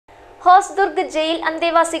Hosdurg jail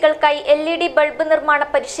അന്തേവാസികൾക്കായി LED bulb നിർമ്മാണ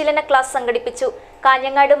പരിശീലന class സംഘടിപ്പിച്ചു.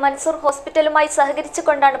 കാഞ്ഞങ്ങാട് മൻസൂർ ഹോസ്പിറ്റലുമായി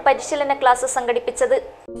സഹകരിച്ചുകൊണ്ടാണ് പരിശീലന ക്ലാസ് സംഘടിപ്പിച്ചത്.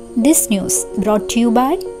 This news brought to you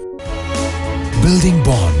by Building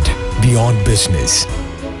Bond Beyond Business,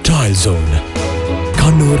 Tile Zone,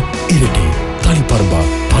 Kannur, Irati, Taliparba,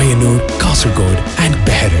 Payanur, Kasaragod and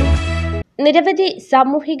Behran. നിരവധി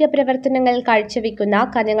സാമൂഹിക പ്രവർത്തനങ്ങൾ കാഴ്ചവെക്കുന്ന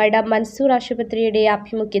കാഞ്ഞങ്ങാട് മൻസൂർ ആശുപത്രിയുടെ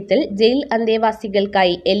ആഭിമുഖ്യത്തിൽ ജയിൽ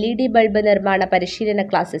അന്തേവാസികൾക്കായി LED ബൾബ് നിർമ്മാണ പരിശീലന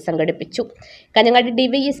ക്ലാസ് സംഘടിപ്പിച്ചു. കാഞ്ഞങ്ങാട്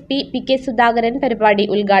ഡിവൈഎസ്പി PK സുധാകരൻ പരിപാടി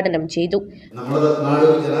ഉദ്ഘാടനം ചെയ്തു. നമ്മുടെ നാട്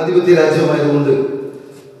ജനാധിപത്യ രാജ്യമായതുകൊണ്ട്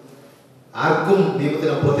ആർക്കും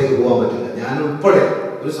നിയമത്തിനപ്പുറത്തേക്ക് പോകാൻ പറ്റില്ല. ഞാൻ ഉൾപ്പെടെ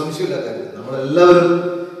ഒരു സംശയമില്ല കാര്യത്തിൽ നമ്മളെല്ലാവരും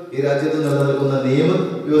ഈ രാജ്യത്ത് നിലനിൽക്കുന്ന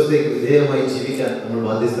നിയമവ്യവസ്ഥയ്ക്ക് വിധേയമായി ജീവിക്കാൻ നമ്മൾ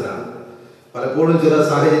ബാധ്യസ്ഥരാണ്. പലപ്പോഴും ചില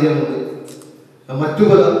സാഹചര്യമുണ്ട്, മറ്റു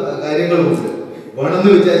പല കാര്യങ്ങളുമുണ്ട്. വേണമെന്ന്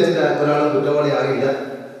വിചാരിച്ചിട്ട് ഒരാളും കുറ്റവാളിയാകില്ല.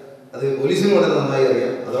 അത് പോലീസിന് വളരെ നന്നായി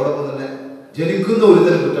അറിയാം. അതോടൊപ്പം തന്നെ ജനിക്കുന്ന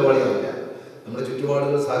ഒരുതരം കുറ്റവാളിയാവില്ല. നമ്മുടെ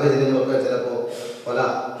ചുറ്റുപാടുകൾ സാഹചര്യങ്ങളൊക്കെ ചിലപ്പോൾ പല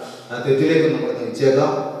തെറ്റിലേക്കും നമ്മളെ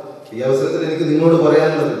നയിച്ചേക്കാം. ഈ അവസരത്തിൽ എനിക്ക് നിങ്ങളോട്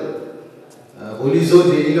പറയാനുള്ളത്, പോലീസോ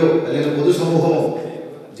ജയിലോ അല്ലെങ്കിൽ പൊതുസമൂഹമോ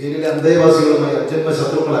ജയിലിലെ അന്തേവാസികളുമായി അജന്മ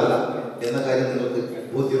ശത്രുക്കളല്ല എന്ന കാര്യം നിങ്ങൾക്ക്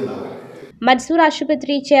ബോധ്യമുണ്ടാകും. മൻസൂർ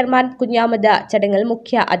ആശുപത്രി ചെയർമാൻ കുഞ്ഞാമദ് ചടങ്ങിൽ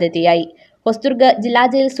മുഖ്യ അതിഥിയായി. ഹോസ്ദുർഗ് ജില്ലാ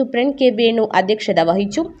ജയിൽ സൂപ്രണ്ട് K വേണു അധ്യക്ഷത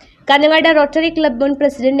വഹിച്ചു. കാഞ്ഞങ്ങാട് റോട്ടറി ക്ലബ് മുൻ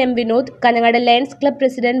president M Vinod, Kanhangad lions club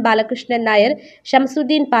president Balakrishnan Nair,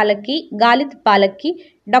 Shamsuddin Palakki, Khalid Palakki,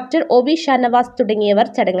 doctor OV Shanavas തുടങ്ങിയവർ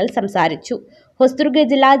ചടങ്ങിൽ സംസാരിച്ചു. ഹോസ്ദുർഗ്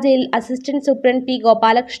ജില്ലാ jail assistant superintendent P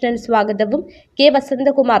Gopalakrishnan സ്വാഗതവും K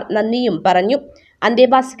വസന്തകുമാർ നന്ദിയും പറഞ്ഞു.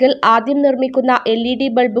 അന്തേവാസികൾ ആദ്യം നിർമ്മിക്കുന്ന LED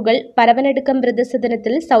ബൾബുകൾ പരവനടുക്കം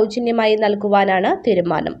വൃദ്ധസദനത്തിൽ സൗജന്യമായി നൽകുവാനാണ്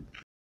തീരുമാനം.